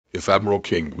if Admiral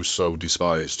King was so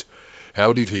despised?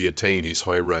 How did he attain his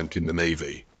high rank in the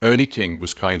Navy? Ernie King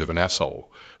was kind of an asshole,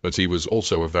 but he was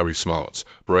also a very smart,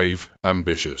 brave,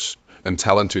 ambitious, and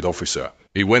talented officer.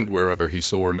 He went wherever he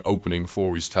saw an opening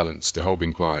for his talents to help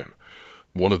him climb.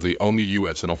 One of the only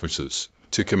U.S. officers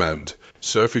to command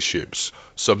surface ships,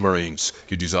 submarines.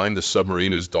 He designed the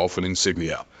submariner's Dolphin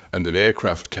insignia and an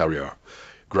aircraft carrier,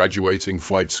 graduating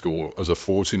flight school as a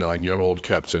 49-year-old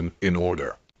captain in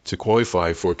order to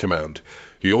qualify for command.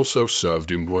 He also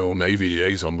served in Royal Navy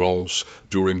liaison roles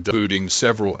during including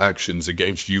several actions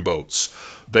against U-boats.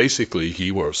 Basically,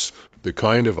 he was the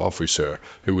kind of officer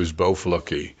who was both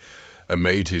lucky and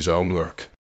made his own luck.